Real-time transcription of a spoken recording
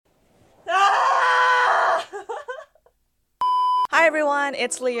Hi everyone,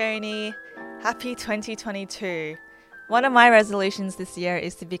 it's Leonie. Happy 2022. One of my resolutions this year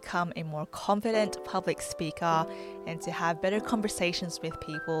is to become a more confident public speaker and to have better conversations with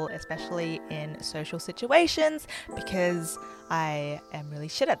people, especially in social situations, because I am really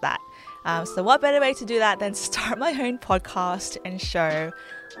shit at that. So what better way to do that than start my own podcast and show,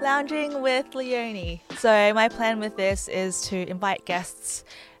 Lounging with Leonie. So my plan with this is to invite guests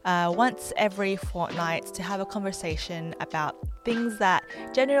once every fortnight to have a conversation about things that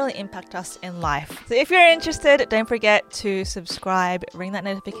generally impact us in life. So if you're interested, don't forget to subscribe, ring that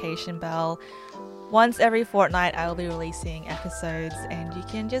notification bell. Once every fortnight, I will be releasing episodes and you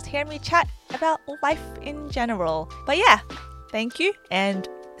can just hear me chat about life in general. But yeah, thank you and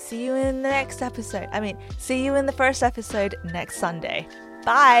see you in the next episode. See you in the first episode next Sunday.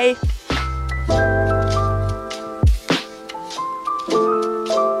 Bye!